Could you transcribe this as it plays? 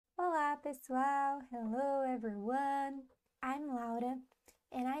pessoal! Hello everyone! I'm Laura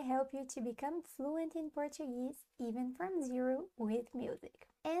and I help you to become fluent in Portuguese even from zero with music.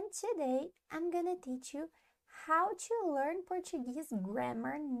 And today I'm gonna teach you how to learn Portuguese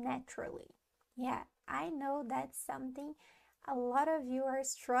grammar naturally. Yeah, I know that's something a lot of you are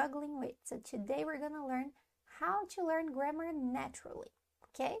struggling with. So today we're gonna learn how to learn grammar naturally,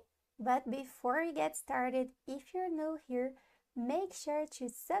 okay? But before we get started, if you're new here, make sure to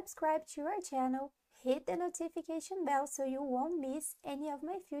subscribe to our channel, hit the notification bell so you won't miss any of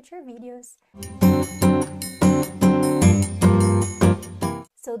my future videos.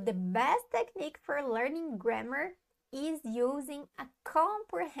 So the best technique for learning grammar is using a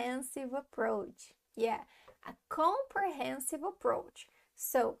comprehensive approach. Yeah, a comprehensive approach.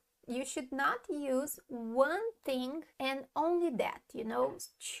 So you should not use one thing and only that,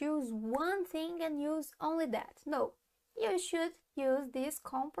 choose one thing and use only that. No, you should use this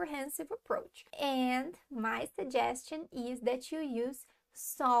comprehensive approach. And my suggestion is that you use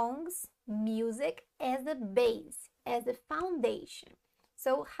songs, music as a base, as a foundation.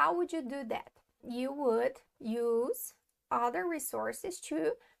 So how would you do that? You would use other resources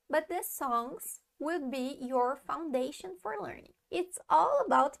too, but the songs would be your foundation for learning. It's all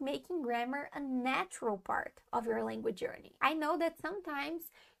about making grammar a natural part of your language journey. I know that sometimes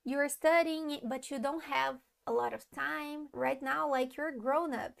you're studying, but you don't have a lot of time right now, like you're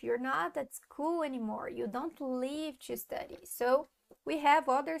grown up, you're not at school anymore, you don't live to study. So we have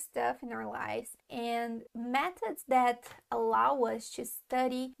other stuff in our lives, and methods that allow us to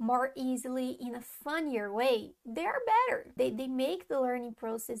study more easily in a funnier way, they are better. They make the learning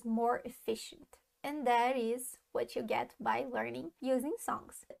process more efficient. And that is what you get by learning using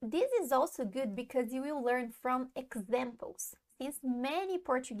songs. This is also good because you will learn from examples, since many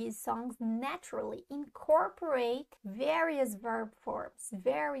Portuguese songs naturally incorporate various verb forms,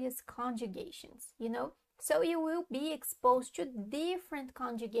 various conjugations, So you will be exposed to different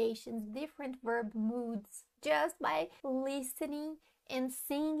conjugations, different verb moods, just by listening and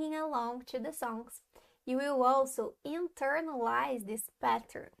singing along to the songs. You will also internalize these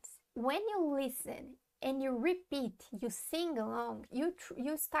patterns. When you listen and you repeat, you sing along, you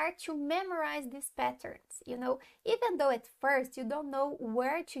start to memorize these patterns, Even though at first you don't know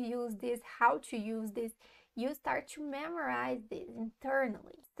where to use this, how to use this, you start to memorize this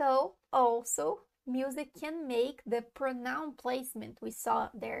internally. So also, music can make the pronoun placement we saw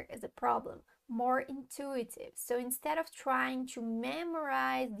there as a problem more intuitive. So instead of trying to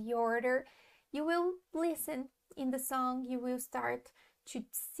memorize the order, you will listen in the song, you will start to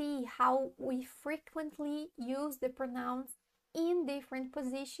see how we frequently use the pronouns in different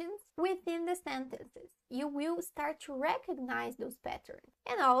positions within the sentences. You will start to recognize those patterns.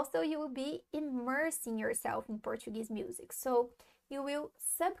 And also you will be immersing yourself in Portuguese music. So you will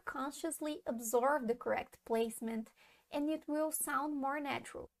subconsciously absorb the correct placement and it will sound more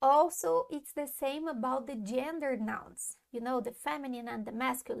natural. Also, it's the same about the gendered nouns, the feminine and the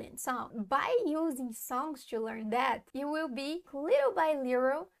masculine sound. By using songs to learn that, you will be little by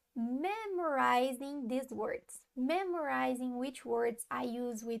little memorizing these words, memorizing which words I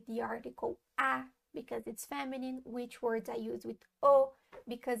use with the article a because it's feminine, which words I use with o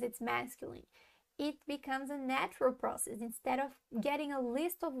because it's masculine. It becomes a natural process instead of getting a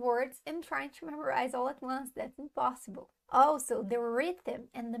list of words and trying to memorize all at once. That's impossible. Also, the rhythm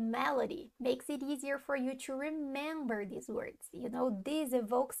and the melody makes it easier for you to remember these words. This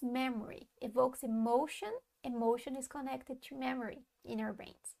evokes memory, evokes emotion. Emotion is connected to memory in our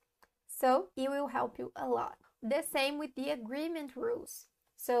brains. So it will help you a lot. The same with the agreement rules.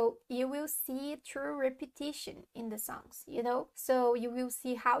 So you will see it through repetition in the songs, So you will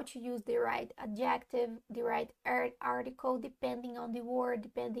see how to use the right adjective, the right article, depending on the word,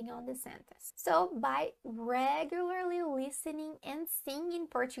 depending on the sentence. So by regularly listening and singing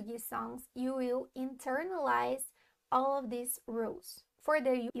Portuguese songs, you will internalize all of these rules. For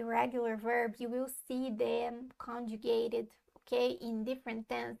the irregular verbs, you will see them conjugated, in different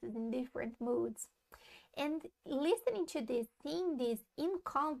tenses, in different moods. And listening to this, seeing this in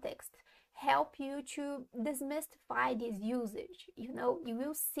context, help you to demystify this usage. You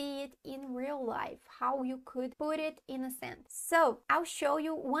will see it in real life, how you could put it in a sentence. So I'll show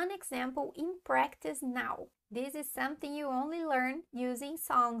you one example in practice now. This is something you only learn using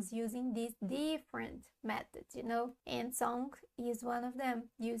songs, using these different methods, and song is one of them,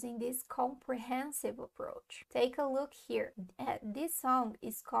 using this comprehensive approach. Take a look here. This song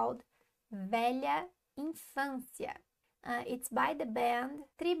is called Velha Infância. It's by the band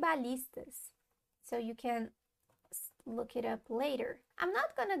Tribalistas, so you can look it up later. I'm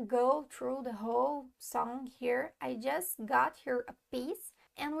not gonna go through the whole song here. I just got here a piece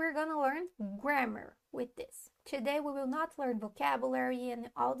and we're gonna learn grammar with this. Today we will not learn vocabulary and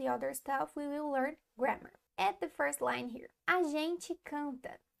all the other stuff, we will learn grammar. At the first line here, a gente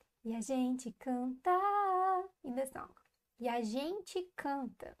canta. E a gente canta in the song. E a gente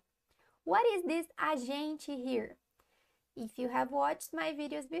canta. What is this a gente here? If you have watched my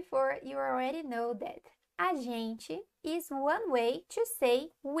videos before, you already know that a gente is one way to say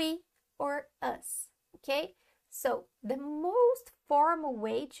we or us, okay? So the most formal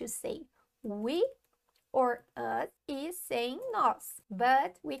way to say we or us is saying nós,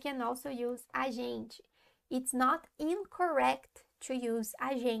 but we can also use a gente. It's not incorrect to use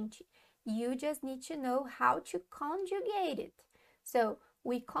a gente. You just need to know how to conjugate it. So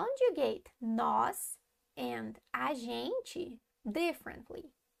we conjugate nós and a gente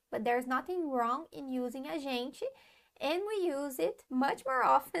differently, but there's nothing wrong in using a gente, and we use it much more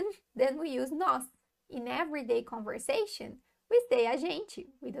often than we use nós. In everyday conversation, we say a gente,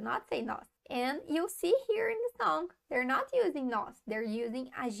 we do not say nós. And you'll see here in the song, they're not using nós, they're using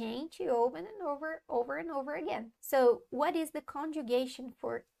a gente over and over again. So what is the conjugation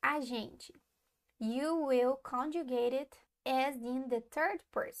for a gente? You will conjugate it as in the third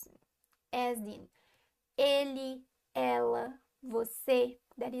person, as in ele, ela, você,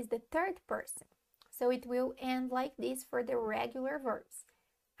 that is the third person. So it will end like this for the regular verbs.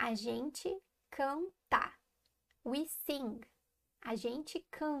 A gente canta. We sing. A gente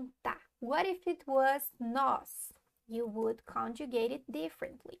canta. What if it was nós? You would conjugate it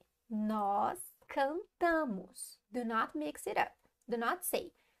differently. Nós cantamos. Do not mix it up. Do not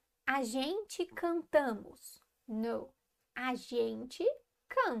say a gente cantamos. No. A gente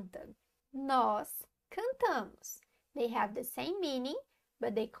canta. Nós cantamos. They have the same meaning,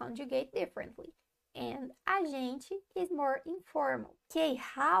 but they conjugate differently. And a gente is more informal. Okay,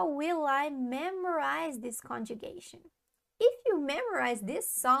 how will I memorize this conjugation? If you memorize this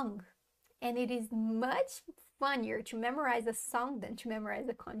song, and it is much funnier to memorize a song than to memorize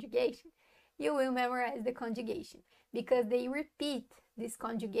a conjugation, you will memorize the conjugation because they repeat this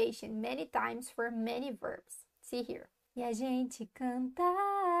conjugation many times for many verbs. See here. E a gente canta,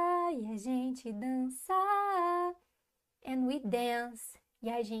 e a gente dança, and we dance, e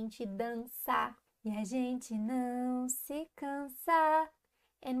a gente dança. E a gente não se cansa,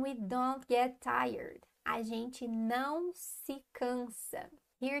 and we don't get tired. A gente não se cansa.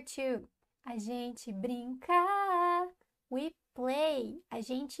 Here too. A gente brinca, we play. A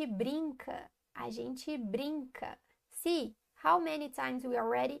gente brinca, a gente brinca. See how many times we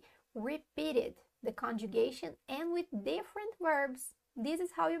already repeated the conjugation and with different verbs. This is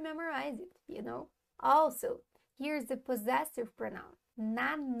how you memorize it, you know. Also, here's the possessive pronoun.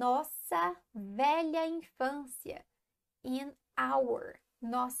 Na nossa velha infância. In our,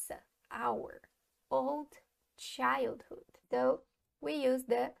 nossa, our, old childhood. So we use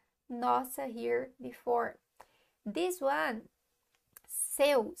the nossa here before. This one,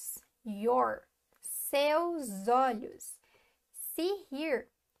 seus, your, seus olhos. See here,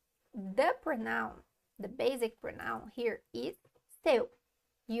 the pronoun, the basic pronoun here is seu,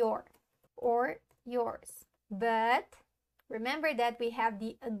 your, or yours. But remember that we have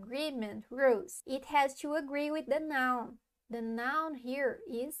the agreement rules. It has to agree with the noun. The noun here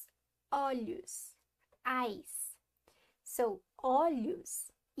is olhos, eyes. So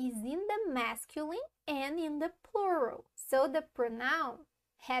olhos is in the masculine and in the plural. So the pronoun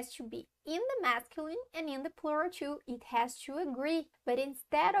has to be in the masculine and in the plural too. It has to agree. But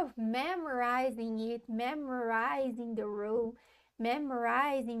instead of memorizing it, memorizing the rule,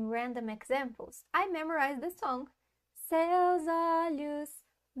 memorizing random examples, I memorize the song. Seus olhos,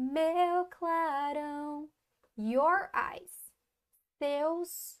 meu clarão. Your eyes.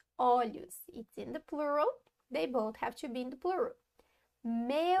 Seus olhos. It's in the plural. They both have to be in the plural.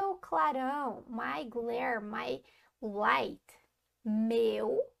 Meu clarão. My glare, my light.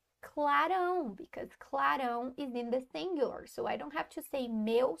 Meu clarão. Because clarão is in the singular. So I don't have to say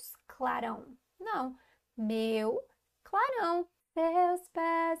meus clarão. No. Meu clarão. Seus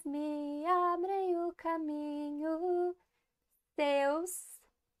pés me abrem o caminho. Seus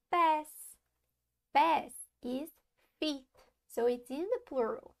pés. Pés is feet. So it's in the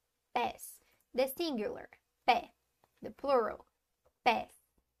plural. Pés. The singular. Pé. The plural. Pés.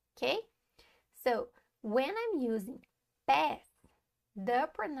 Okay? So when I'm using pés, the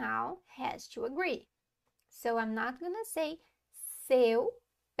pronoun has to agree. So I'm not going to say seu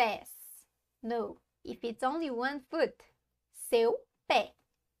pés. No. If it's only one foot, seu pé.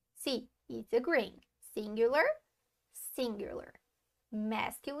 See, it's agreeing. Singular, singular.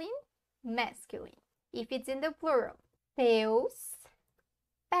 Masculine, masculine. If it's in the plural, seus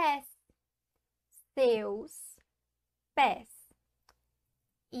pés. Seus pés.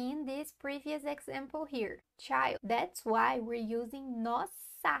 in this previous example here, child. That's why we're using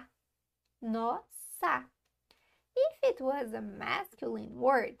nossa, nossa. If it was a masculine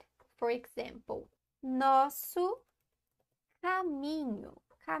word, for example, nosso caminho,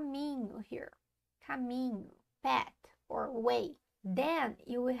 caminho here, caminho, path or way, then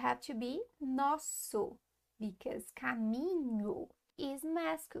it will have to be nosso, because caminho is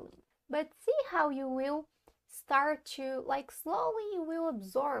masculine. But see how you will start to, like, slowly you will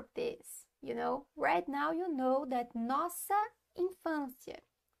absorb this, you know? Right now you know that nossa infância.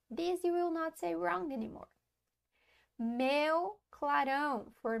 This you will not say wrong anymore. Meu clarão,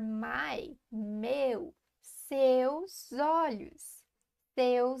 for my, meu, seus olhos,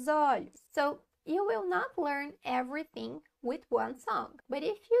 seus olhos. So you will not learn everything with one song, but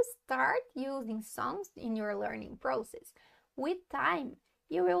if you start using songs in your learning process, with time,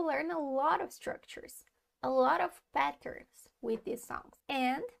 you will learn a lot of structures, a lot of patterns with these songs.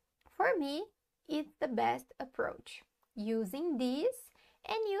 And for me, it's the best approach, using these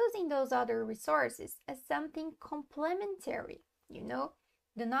and using those other resources as something complementary, you know?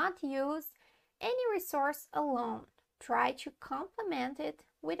 Do not use any resource alone. Try to complement it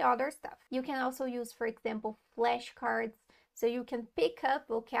with other stuff. You can also use, for example, flashcards, so you can pick up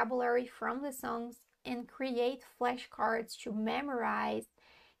vocabulary from the songs and create flashcards to memorize.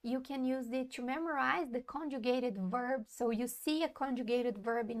 You can use it to memorize the conjugated verb. So you see a conjugated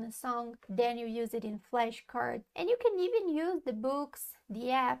verb in a song, then you use it in flashcards. And you can even use the books, the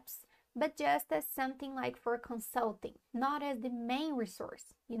apps, but just as something like for consulting, not as the main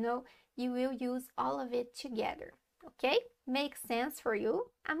resource. You know, you will use all of it together. Okay? Makes sense for you?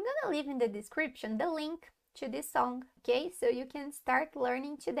 I'm gonna leave in the description the link to this song, okay? So you can start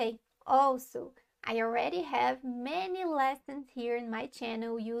learning today. Also, I already have many lessons here in my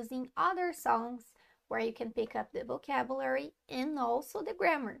channel using other songs where you can pick up the vocabulary and also the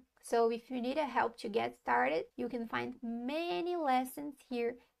grammar. So if you need a help to get started, you can find many lessons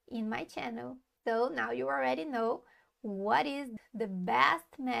here in my channel. So now you already know what is the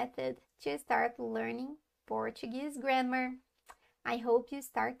best method to start learning Portuguese grammar. I hope you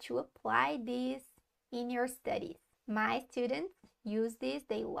start to apply this in your studies. My students use this,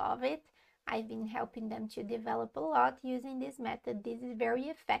 they love it. I've been helping them to develop a lot using this method. This is very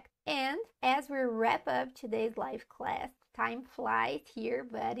effective. And as we wrap up today's live class, time flies here,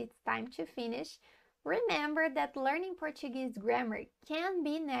 but it's time to finish. Remember that learning Portuguese grammar can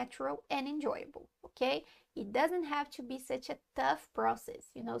be natural and enjoyable, okay? It doesn't have to be such a tough process,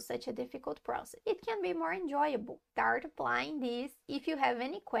 you know, such a difficult process. It can be more enjoyable. Start applying this. If you have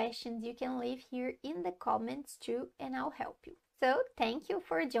any questions, you can leave here in the comments too, and I'll help you. So thank you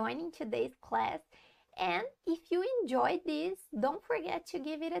for joining today's class. And if you enjoyed this, don't forget to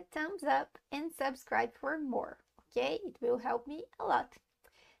give it a thumbs up and subscribe for more, okay? It will help me a lot.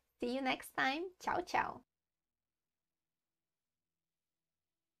 See you next time. Ciao, ciao.